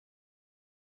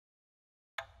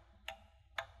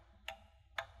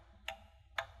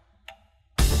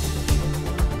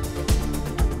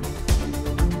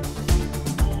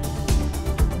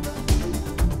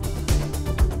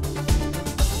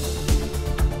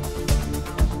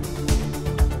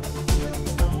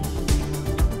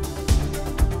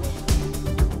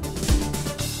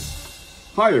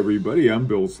Hi everybody, I'm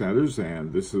Bill Sanders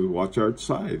and this is Watch Art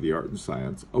Sci, the art and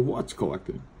science of watch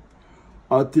collecting.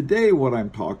 Today what I'm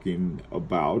talking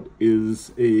about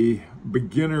is a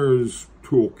beginner's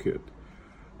toolkit.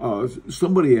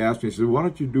 Somebody asked me, said, why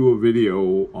don't you do a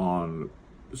video on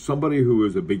somebody who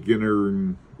is a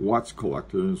beginner watch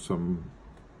collector and some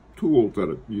tools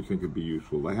that you think would be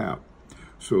useful to have.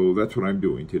 So that's what I'm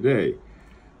doing today.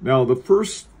 Now the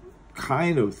first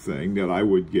kind of thing that I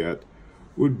would get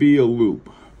would be a loop,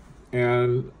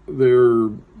 and they're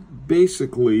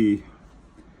basically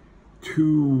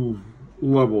two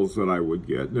levels that I would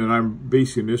get, and I'm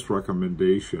basing this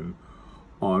recommendation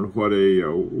on what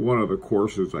one of the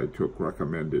courses I took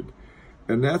recommended,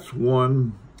 and that's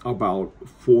one about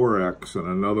 4x and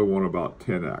another one about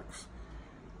 10x.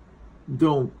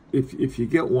 If you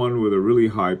get one with a really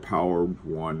high powered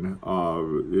one,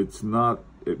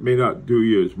 it may not do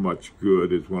you as much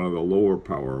good as one of the lower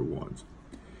powered ones.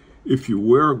 If you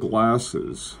wear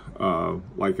glasses,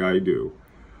 like I do,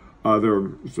 there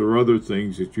are other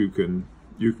things that you can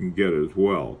get as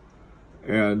well.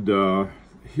 And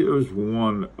here's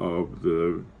one of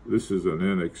this is an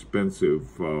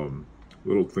inexpensive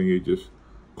little thing you just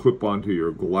clip onto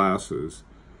your glasses.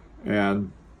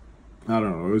 And I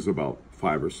don't know, it was about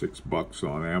 $5 or $6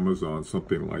 on Amazon,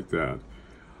 something like that.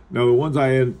 Now the ones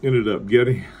I ended up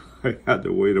getting, I had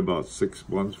to wait about 6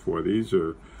 months for. These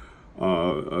are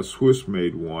a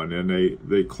Swiss-made one, and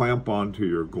they clamp onto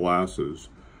your glasses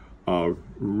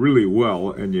really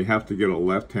well, and you have to get a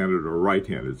left-handed or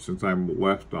right-handed. Since I'm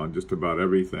left on just about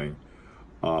everything,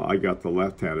 I got the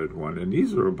left-handed one, and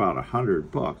these are about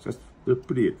 $100. They're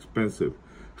pretty expensive.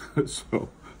 So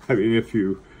I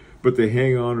mean, but they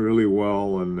hang on really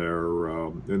well, and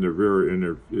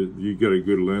you get a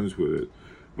good lens with it.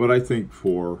 But I think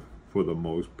for the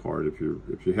most part, if you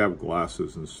have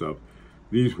glasses and stuff,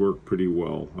 these work pretty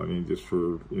well. I mean, just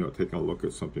for taking a look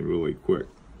at something really quick.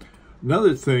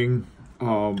 Another thing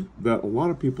that a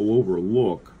lot of people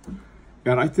overlook,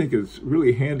 and I think is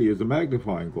really handy, is a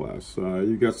magnifying glass.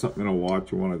 You got something in a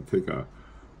watch you want to take a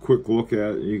quick look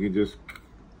at, you can just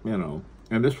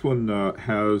and this one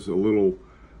has a little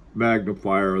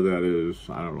magnifier that is,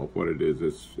 I don't know what it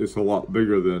is. It's a lot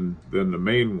bigger than the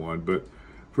main one, but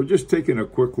for just taking a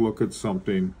quick look at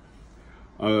something,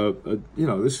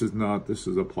 this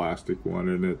is a plastic one,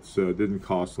 and it's didn't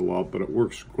cost a lot, but it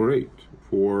works great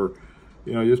for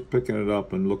just picking it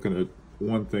up and looking at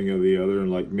one thing or the other,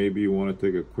 and like maybe you want to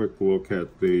take a quick look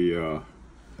at the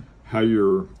how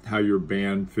your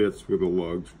band fits with the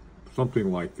lugs,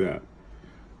 something like that.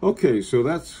 Okay, so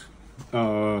that's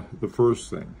the first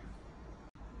thing.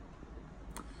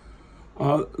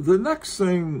 The next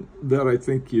thing that I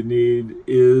think you need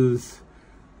is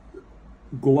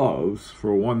gloves,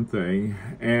 for one thing,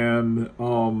 and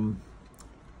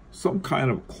some kind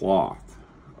of cloth,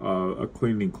 a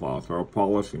cleaning cloth or a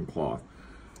polishing cloth.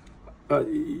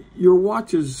 Your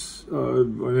watches,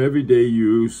 in everyday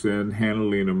use and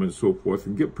handling them and so forth,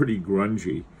 can get pretty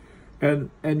grungy, and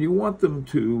you want them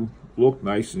to look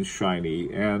nice and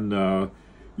shiny, and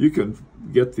you can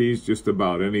get these just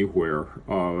about anywhere.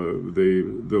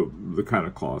 The kind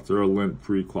of cloth, they're a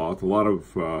lint-free cloth. A lot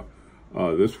of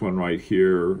this one right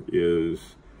here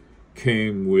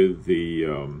came with the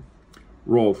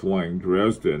Rolf Lang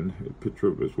Dresden, a picture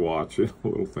of his watch, a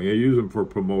little thing. I use them for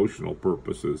promotional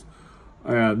purposes,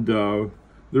 and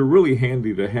they're really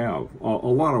handy to have. A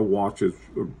lot of watches,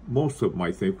 most of them,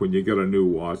 I think, when you get a new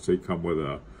watch, they come with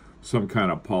some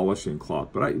kind of polishing cloth.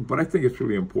 But I think it's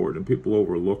really important, and people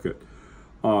overlook it.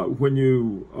 When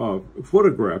you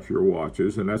photograph your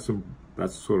watches, and that's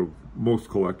sort of most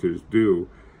collectors do,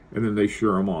 and then they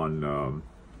share them on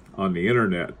the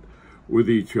internet with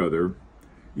each other,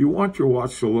 you want your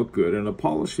watch to look good, and a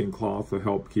polishing cloth will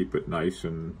help keep it nice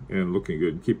and looking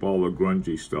good, and keep all the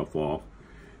grungy stuff off.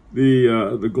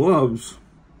 The gloves,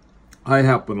 I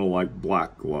happen to like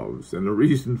black gloves, and the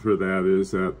reason for that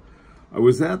is that I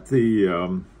was at the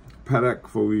Patek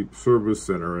Philippe Service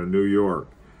Center in New York,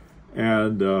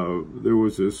 and there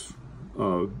was this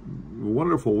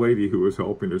wonderful lady who was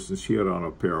helping us, and she had on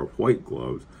a pair of white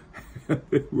gloves.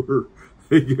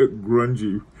 They get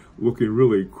grungy looking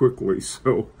really quickly,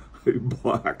 so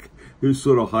black is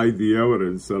sort of hide the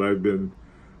evidence that I've been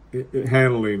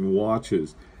handling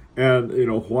watches. And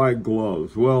white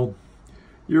gloves, well,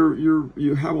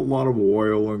 you have a lot of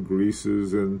oil and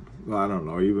greases, and I don't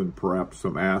know, even perhaps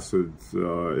some acids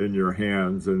in your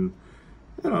hands, and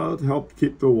to help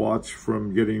keep the watch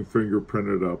from getting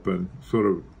fingerprinted up and sort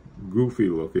of goofy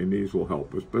looking. These will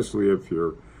help, especially if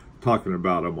you're talking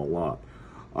about them a lot.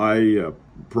 I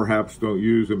perhaps don't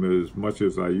use them as much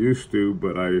as I used to,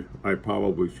 but I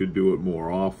probably should do it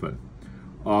more often.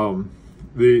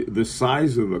 The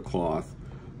size of the cloth,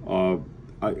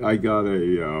 I got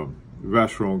a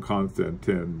Vacheron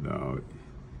Constantin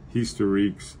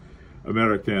Historiques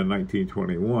Americaine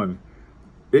 1921.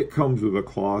 It comes with a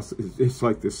cloth. It's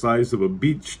like the size of a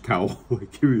beach towel. They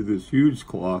give you this huge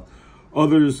cloth.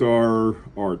 Others are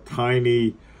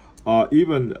tiny.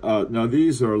 Now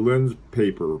these are lens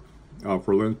paper,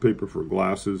 for lens paper for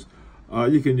glasses.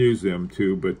 You can use them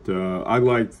too, but I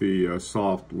like the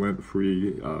soft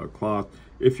lint-free cloth.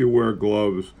 If you wear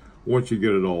gloves, once you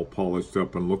get it all polished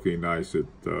up and looking nice, it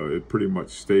pretty much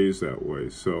stays that way.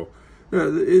 So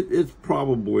it's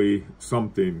probably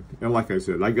something. And like I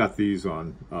said, I got these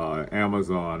on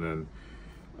Amazon,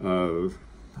 and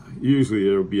usually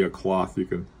it'll be a cloth you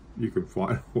can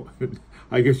find one.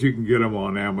 I guess you can get them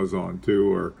on Amazon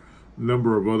too, or a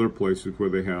number of other places where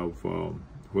they have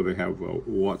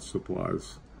watch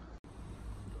supplies.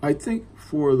 I think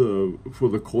for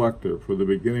the collector, for the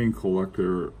beginning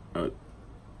collector,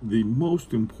 the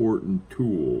most important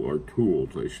tool, or tools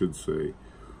I should say,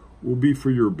 will be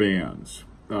for your bands.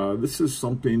 This is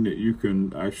something that you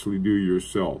can actually do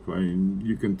yourself. I mean,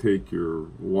 you can take your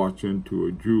watch into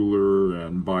a jeweler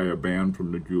and buy a band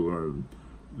from the jeweler, and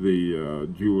the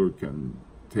jeweler can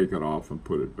take it off and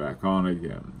put it back on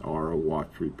again, or a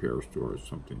watch repair store or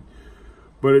something.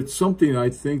 But it's something I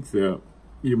think that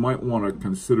you might want to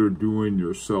consider doing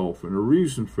yourself, and the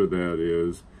reason for that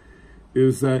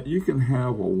is that you can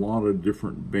have a lot of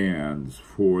different bands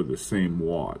for the same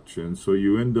watch, and so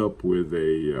you end up with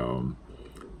a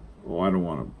I don't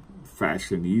want to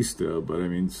fashionista, but I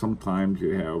mean, sometimes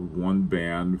you have one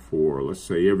band for, let's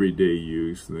say, everyday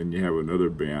use, and then you have another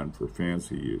band for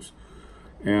fancy use.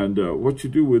 And what you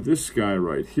do with this guy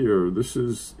right here,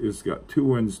 it's got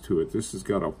two ends to it. This has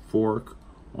got a fork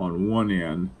on one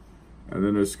end, and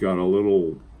then it's got a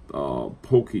little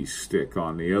pokey stick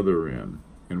on the other end.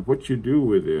 And what you do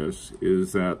with this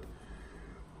is that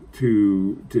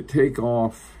to take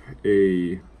off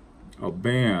a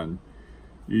band,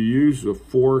 you use the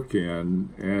fork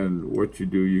end, and what you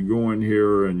do, you go in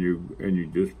here and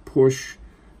you just push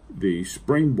the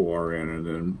spring bar in and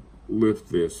then lift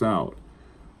this out.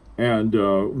 And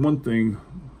one thing,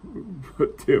 a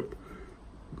tip,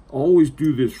 always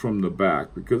do this from the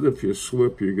back, because if you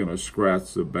slip, you're going to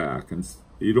scratch the back, and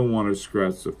you don't want to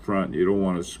scratch the front, you don't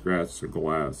want to scratch the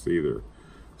glass either.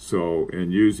 So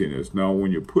in using this, now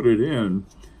when you put it in,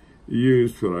 you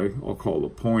use what I'll call the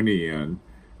pointy end,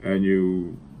 and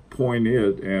you point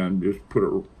it and just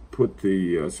put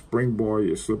the spring bar,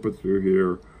 you slip it through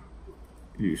here,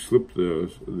 you slip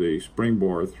the spring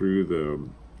bar through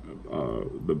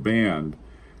the band,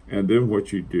 and then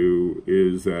what you do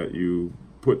is that you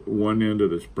put one end of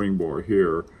the spring bar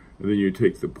here, and then you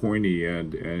take the pointy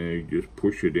end and you just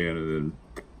push it in and then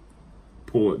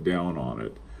pull it down on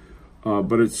it.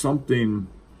 But it's something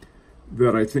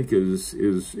that I think is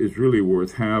really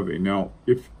worth having. Now,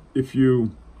 if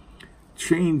you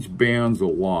change bands a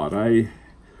lot, I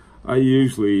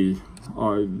usually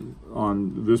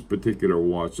on this particular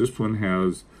watch, this one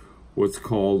has what's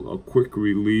called a quick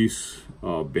release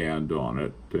band on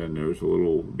it, and there's a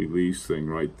little release thing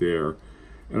right there.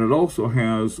 And it also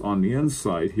has, on the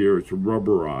inside here, it's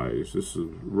rubberized. This is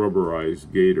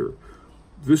rubberized gator.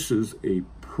 This is a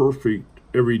perfect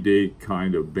everyday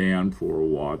kind of band for a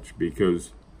watch,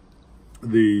 because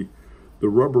the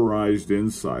rubberized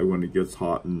inside, when it gets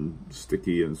hot and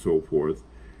sticky and so forth,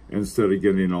 instead of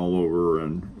getting all over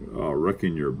and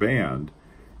wrecking your band,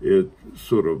 it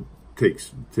sort of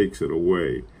takes it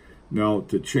away. Now,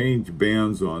 to change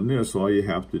bands on this, all you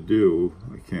have to do,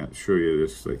 I can't show you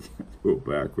this, I can't go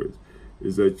backwards,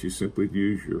 is that you simply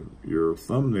use your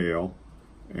thumbnail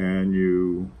and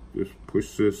you just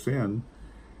push this in,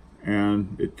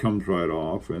 and it comes right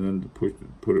off. And then to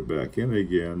put it back in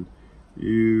again,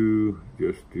 you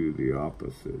just do the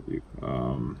opposite. You,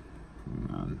 hang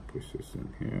on, push this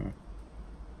in here.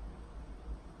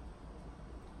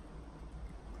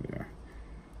 There.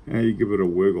 And you give it a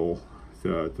wiggle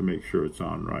to make sure it's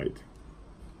on right.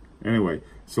 Anyway,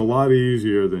 it's a lot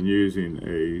easier than using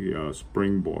a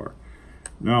spring bar.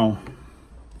 Now,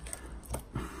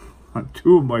 on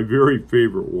two of my very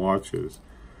favorite watches,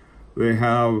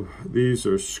 these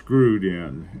are screwed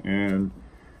in, and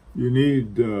you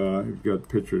need, I've got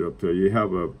pictured up there, you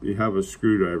have a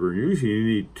screwdriver. Usually you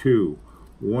need two,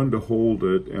 one to hold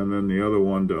it and then the other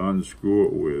one to unscrew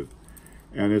it with,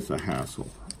 and it's a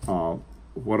hassle.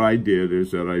 What I did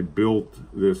is that I built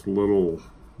this little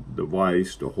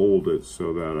device to hold it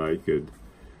so that I could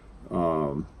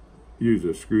use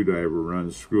a screwdriver and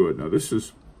unscrew it. Now this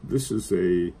is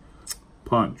a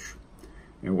punch,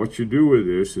 and what you do with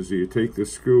this is you take the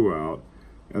screw out,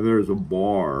 and there's a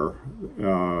bar,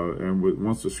 and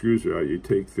once the screws are out, you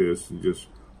take this and just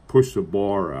push the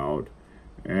bar out,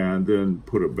 and then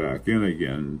put it back in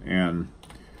again. And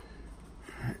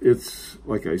it's,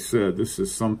 like I said, this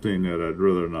is something that I'd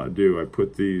rather not do. I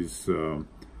put these,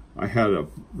 I had a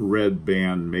red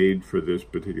band made for this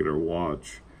particular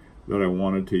watch that I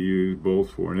wanted to use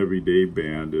both for an everyday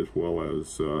band as well as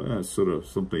sort of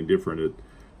something different. It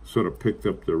sort of picked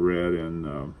up the red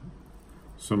in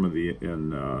some of the in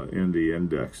the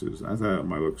indexes. I thought it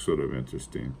might look sort of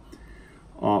interesting.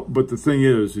 But the thing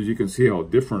is you can see how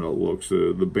different it looks.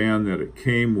 The band that it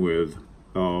came with,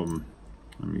 let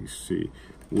me see,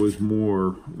 was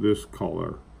more this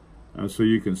color. And so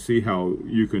you can see how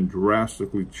you can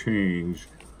drastically change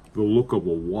the look of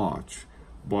a watch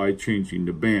by changing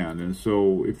the band. And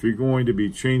so if you're going to be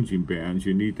changing bands,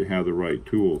 you need to have the right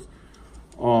tools.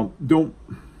 Don't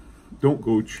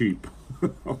go cheap.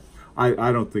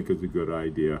 I don't think it's a good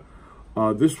idea.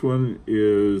 This one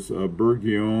is a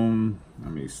Bergion.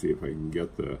 Let me see if I can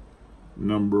get the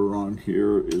number on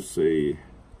here. It's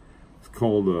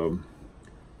called a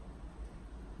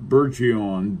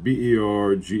Bergion,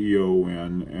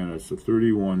 B-E-R-G-E-O-N, and it's a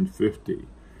 3150.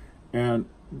 And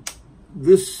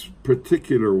this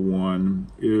particular one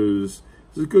is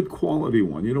a good quality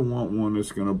one. You don't want one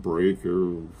that's going to break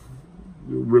or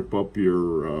rip up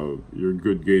your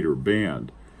good gator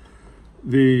band.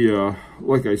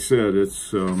 Like I said,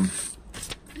 it's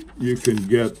you can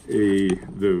get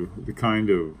the kind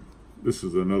of, this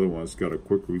is another one that's got a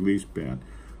quick release band.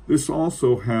 This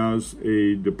also has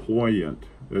a deployant.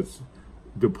 That's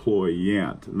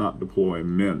deployant, not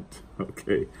deployment.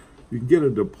 Okay, you can get a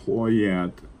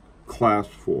deployant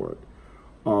clasp for it.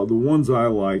 The ones I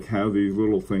like have these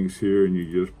little things here, and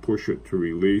you just push it to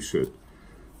release it.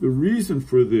 The reason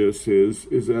for this is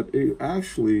that it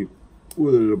actually,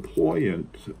 with a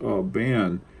deployant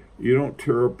band, you don't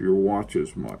tear up your watch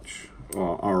as much,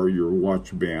 or your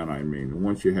watch band, I mean,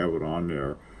 once you have it on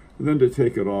there. And then to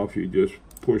take it off, you just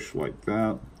push like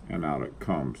that, and out it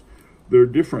comes. There are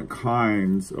different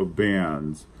kinds of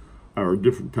bands, or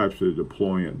different types of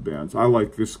deployant bands. I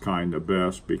like this kind the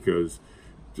best because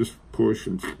just push,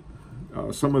 and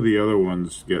some of the other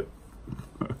ones get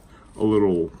a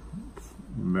little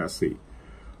messy.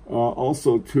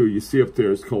 Also, too, you see up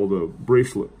there, it's called a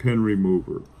bracelet pin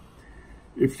remover.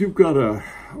 If you've got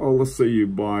let's say you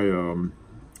buy a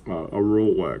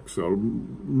Rolex.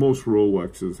 Most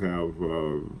Rolexes have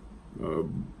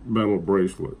metal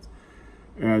bracelets,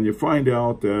 and you find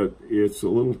out that it's a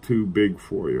little too big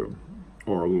for you,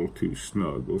 or a little too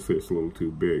snug. We'll say it's a little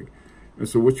too big. And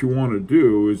so what you want to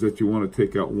do is that you want to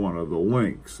take out one of the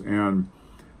links. And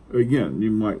again,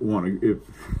 you might want to,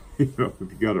 if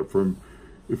you got it from,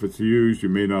 if it's used, you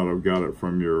may not have got it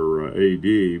from your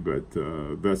AD, but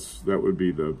that would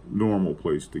be the normal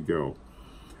place to go.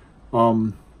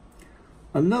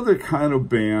 Another kind of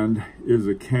band is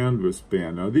a canvas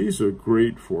band. Now these are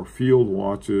great for field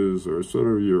watches, or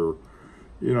sort of your,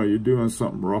 you're doing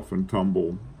something rough and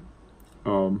tumble.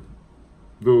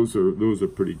 Those are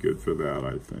pretty good for that,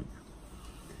 I think.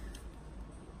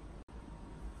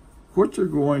 What you're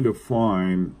going to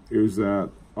find is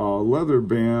that leather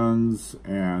bands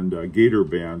and gator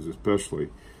bands, especially,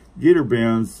 gator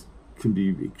bands can be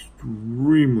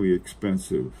extremely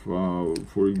expensive.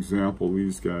 For example,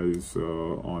 these guys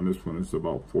on this one is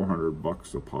about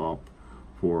 $400 a pop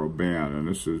for a band, and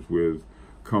this is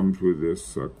comes with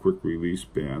this quick release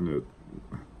band that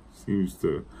seems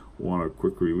to want a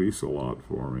quick release a lot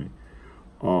for me.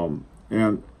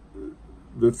 And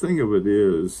the thing of it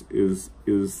is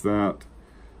that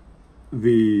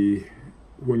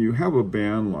when you have a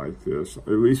band like this, at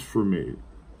least for me,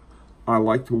 I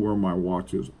like to wear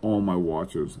all my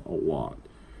watches a lot.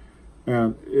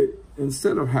 And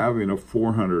instead of having a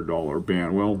 $400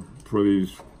 band, well, for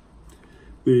these,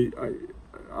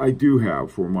 I do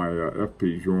have for my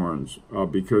FP Journes,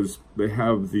 because they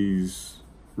have these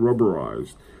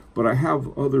rubberized, but I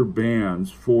have other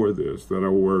bands for this that I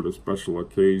wear to special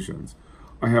occasions.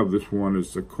 I have this one,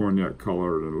 it's a cornet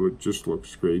color, and it just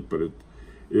looks great, but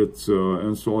and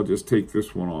so I'll just take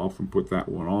this one off and put that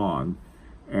one on,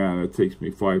 and it takes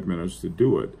me 5 minutes to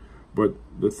do it. But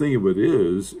the thing of it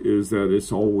is that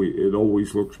it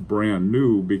always looks brand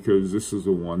new, because this is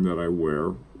the one that I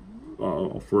wear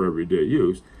for everyday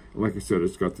use. And like I said,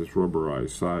 it's got this rubberized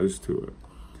size to it.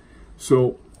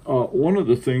 So one of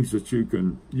the things that you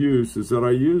can use is that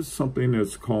I use something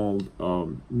that's called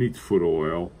neat foot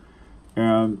oil,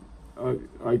 and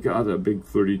I got a big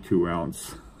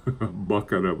 32-ounce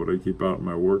bucket of it I keep out in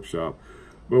my workshop.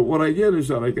 But what I did is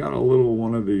that I got a little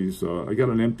one of these, I got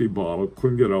an empty bottle,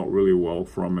 cleaned it out really well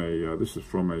from a, this is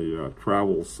from a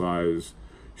travel size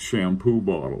shampoo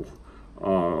bottle.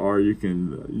 Or you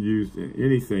can use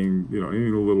anything, you know,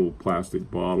 any little plastic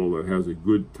bottle that has a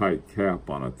good tight cap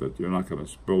on it that you're not going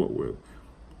to spill it with.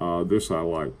 This I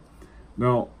like.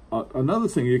 Now, another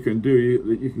thing you can do,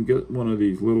 you can get one of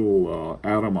these little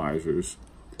atomizers,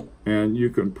 and you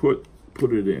can put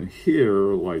it in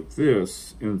here like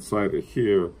this, inside of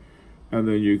here, and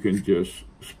then you can just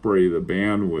spray the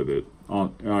band with it.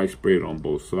 And I spray it on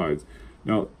both sides.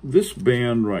 Now, this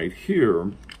band right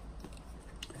here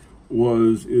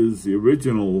is the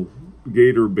original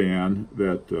Gator band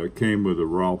that came with the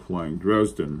Ralph Lauren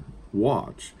Dresden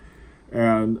watch,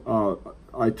 and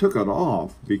I took it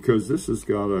off because this has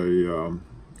got a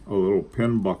little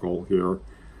pin buckle here,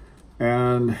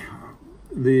 and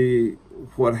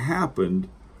what happened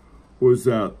was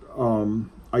that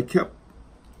I kept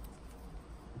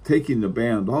taking the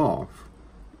band off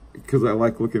because I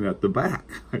like looking at the back.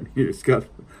 I mean, it's got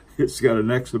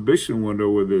an exhibition window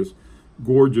with this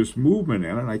gorgeous movement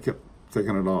in it, and I kept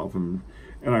taking it off, and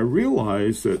I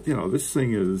realized that, you know, this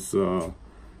thing is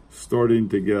starting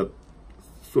to get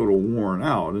sort of worn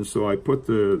out, and so I put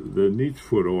the neat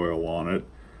foot oil on it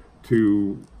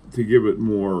to give it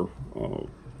more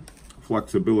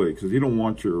flexibility, because you don't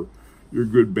want your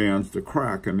good bands to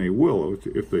crack, and they will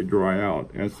if they dry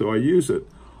out. And so I use it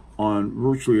on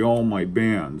virtually all my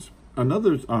bands. On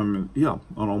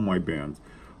all my bands.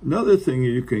 Another thing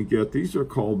you can get, these are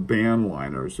called band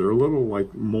liners. They're little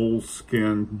like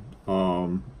moleskin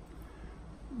little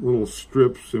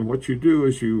strips, and what you do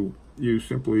is you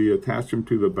simply attach them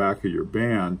to the back of your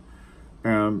band,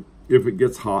 and if it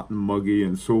gets hot and muggy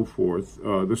and so forth,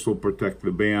 this will protect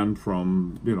the band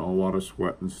from, you know, a lot of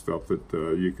sweat and stuff that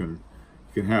you can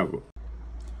have.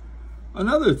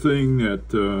 Another thing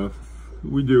that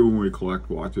we do when we collect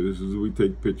watches is we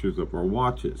take pictures of our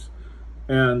watches,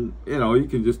 and you know, you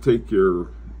can just take your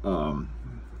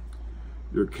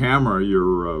camera,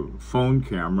 your phone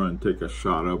camera, and take a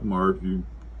shot of them, or if you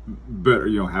better,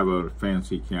 you know, have a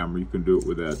fancy camera, you can do it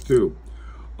with that too.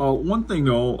 One thing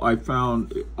though I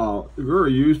found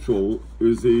very useful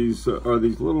is these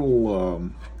little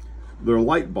they're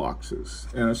light boxes,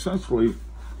 and essentially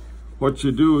what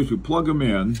you do is you plug them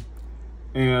in,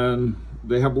 and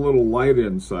they have a little light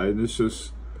inside, and this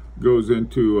just goes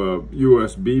into a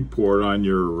USB port on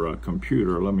your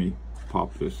computer. Let me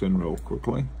pop this in real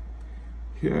quickly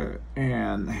here,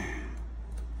 and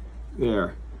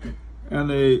there, and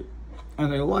they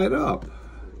light up.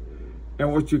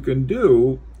 And what you can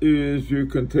do is you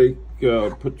can take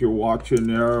put your watch in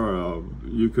there.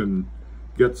 You can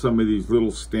get some of these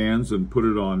little stands and put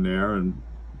it on there and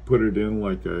put it in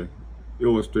like I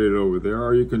illustrated over there,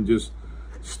 or you can just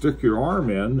stick your arm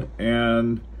in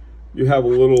and you have a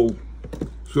little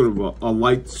sort of a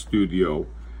light studio.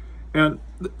 And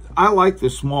I like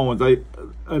the small ones.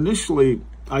 Initially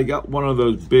I got one of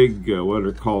those big what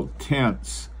are called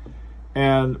tents,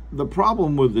 and the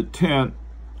problem with the tent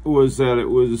was that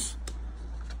it was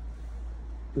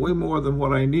way more than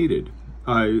what I needed.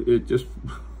 It just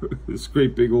this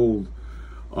great big old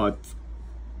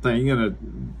thing, and it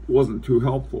wasn't too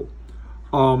helpful.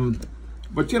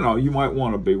 But you know, you might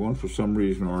want a big one for some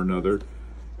reason or another.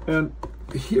 And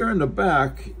here in the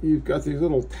back, you've got these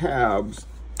little tabs,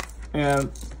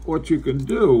 and what you can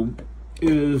do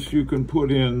is you can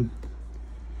put in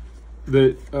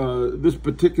the this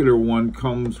particular one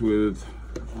comes with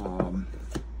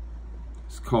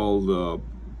it's called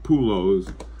polos,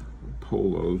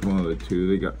 one of the two.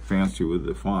 They got fancy with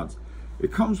the fonts.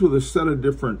 It comes with a set of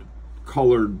different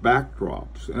colored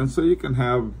backdrops, and so you can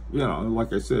have, you know,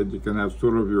 like I said, you can have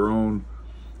sort of your own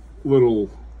little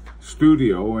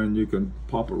studio, and you can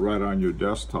pop it right on your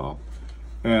desktop,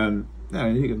 and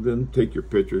you can then take your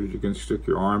pictures. You can stick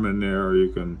your arm in there, or you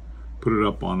can put it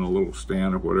up on a little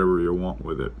stand or whatever you want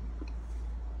with it.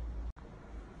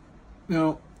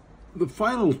 Now, the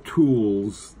final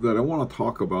tools that I want to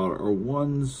talk about are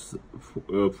ones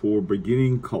for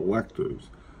beginning collectors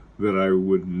that I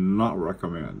would not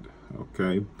recommend,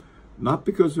 okay? Not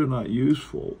because they're not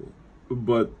useful,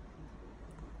 but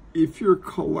if you're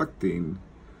collecting,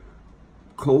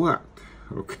 collect,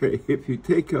 okay? If you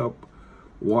take up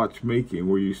watchmaking,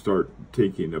 where you start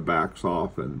taking the backs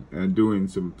off and doing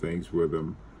some things with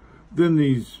them, then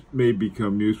these may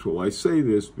become useful. I say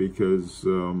this because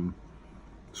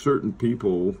certain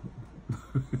people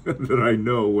that I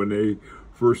know, when they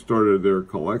first started their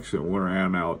collection,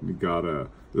 ran out and got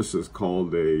this is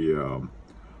called a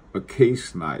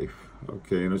case knife,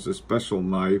 okay? And it's a special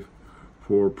knife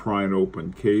for prying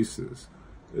open cases.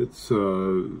 It's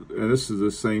and this is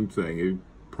the same thing. You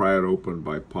pry it open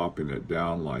by popping it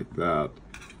down like that.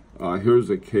 Here's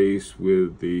a case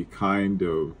with the kind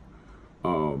of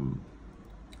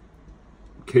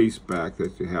case back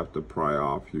that you have to pry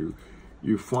off.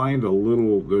 You find a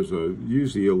little. There's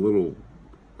usually a little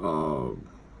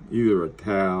either a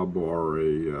tab or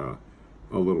a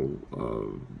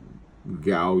little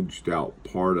gouged out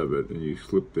part of it, and you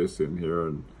slip this in here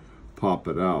and pop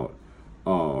it out.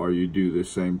 Or you do the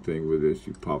same thing with this.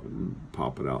 You pop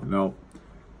it out. Now,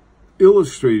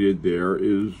 illustrated there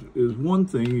is one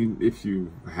thing, if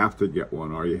you have to get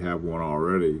one or you have one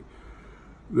already,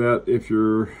 that if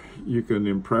you can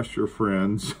impress your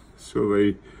friends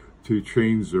so to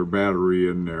change their battery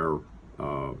in their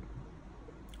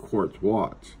quartz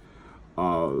watch.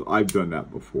 I've done that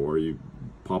before. You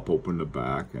pop open the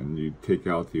back and you take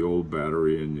out the old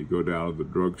battery and you go down to the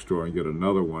drugstore and get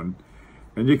another one,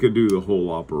 and you could do the whole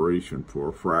operation for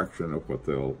a fraction of what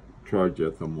they'll charge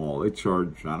at the mall. They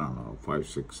charge, I don't know, $5,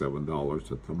 $6,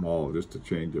 $7 at the mall just to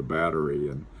change a battery,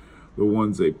 and the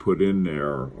ones they put in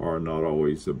there are not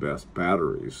always the best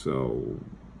batteries. So,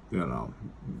 you know,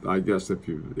 I guess if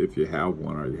you have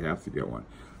one or you have to get one.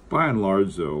 By and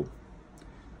large, though,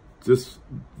 just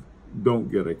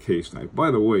don't get a case knife.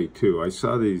 By the way, too, I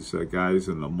saw these guys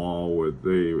in the mall where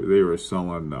they were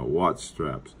selling watch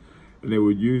straps, and they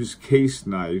would use case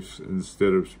knives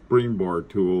instead of spring bar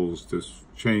tools to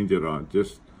change it on.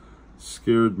 Just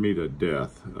scared me to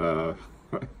death.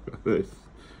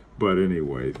 But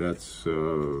anyway, that's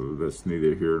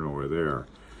neither here nor there.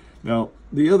 Now,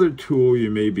 the other tool you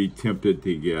may be tempted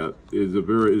to get is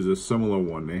a similar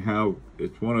one.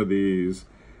 It's one of these,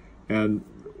 and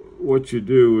what you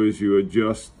do is you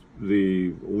adjust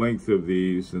the length of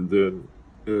these, and then,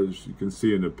 as you can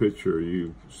see in the picture,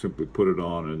 you simply put it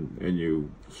on and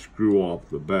you screw off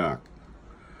the back.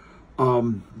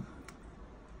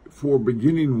 For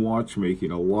beginning watchmaking,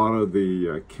 a lot of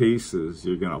the cases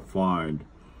you're going to find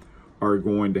are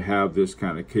going to have this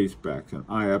kind of case backs, and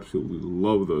I absolutely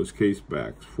love those case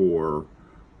backs for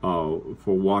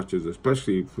watches,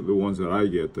 especially for the ones that I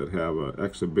get that have an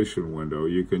exhibition window.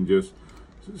 You can just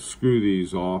screw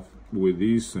these off with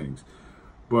these things.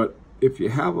 But if you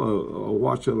have a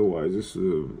watch otherwise, this is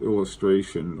an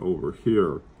illustration over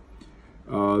here,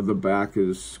 the back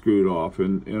is screwed off,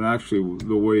 and actually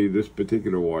the way this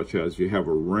particular watch has, you have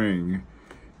a ring,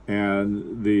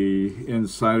 and the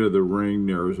inside of the ring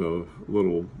there's a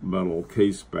little metal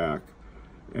case back,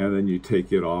 and then you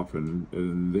take it off and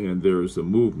there's the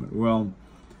movement. Well,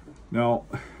 now,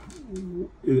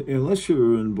 unless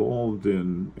you're involved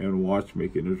in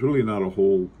watchmaking, there's really not a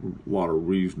whole lot of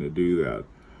reason to do that.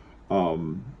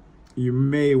 You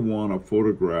may want to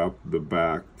photograph the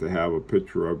back to have a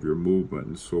picture of your movement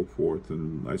and so forth,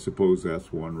 and I suppose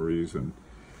that's one reason.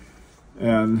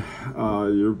 And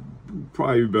you're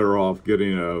probably better off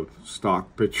getting a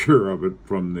stock picture of it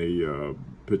from the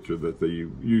picture that they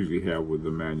usually have with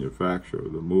the manufacturer,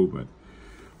 the movement.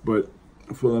 But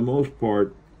for the most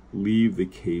part, leave the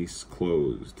case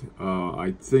closed.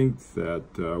 I think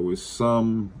that with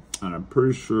some, and I'm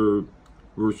pretty sure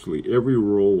virtually every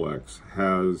Rolex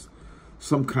has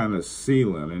some kind of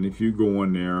sealant, and if you go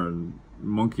in there and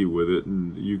monkey with it,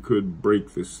 and you could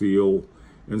break the seal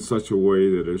in such a way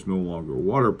that it's no longer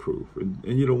waterproof, and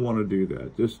you don't want to do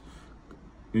that. Just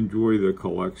enjoy the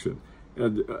collection.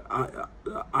 And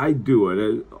I do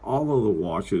it. All of the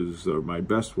watches are my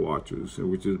best watches,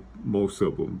 which is most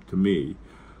of them to me,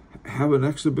 have an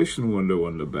exhibition window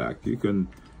in the back. You can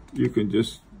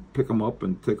just pick them up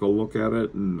and take a look at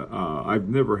it, and I've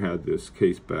never had this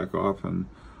case back off, and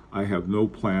I have no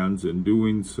plans in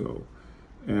doing so.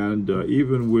 And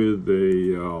even with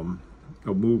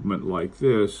a movement like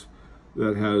this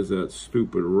that has that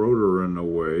stupid rotor in the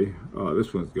way,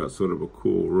 this one's got sort of a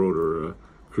cool rotor.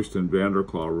 Christian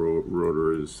Vanderclaw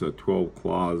rotor is 12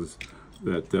 claws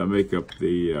that make up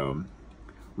the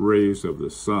rays of the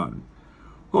sun.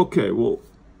 Okay, well,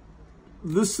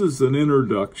 this is an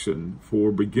introduction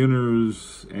for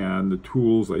beginners and the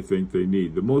tools I think they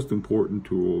need. The most important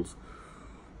tools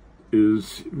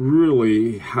is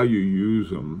really how you use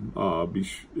them.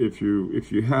 If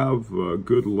you have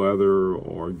good leather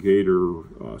or gator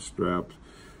straps,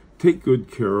 take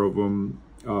good care of them.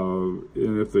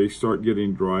 And if they start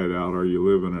getting dried out, or you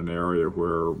live in an area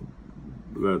where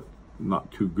that's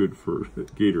not too good for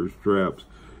gator straps,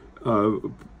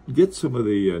 get some of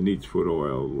the neat's foot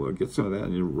oil, get some of that,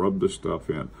 and you rub the stuff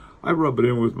in. I rub it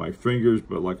in with my fingers,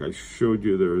 but like I showed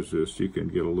you, there's this, you can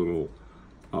get a little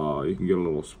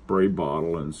spray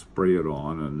bottle and spray it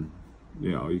on, and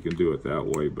you know, you can do it that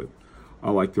way. But I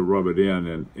like to rub it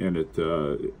in, and it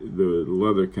the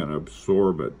leather can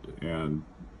absorb it and,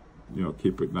 you know,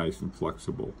 keep it nice and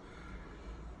flexible.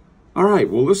 All right,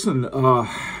 well, listen,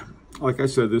 like I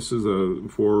said, this is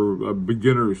for a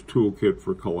beginner's toolkit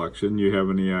for collection. You have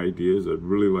any ideas? I'd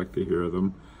really like to hear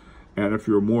them. And if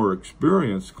you're a more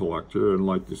experienced collector and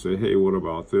like to say, hey, what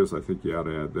about this? I think you ought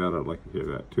to add that. I'd like to hear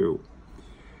that too.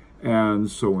 And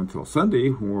so until Sunday,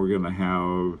 when we're going to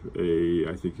have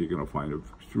I think you're going to find an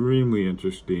extremely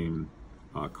interesting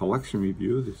collection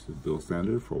review. This is Bill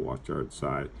Sander for Watch Art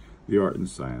Side, the art and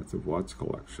science of watch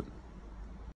collection.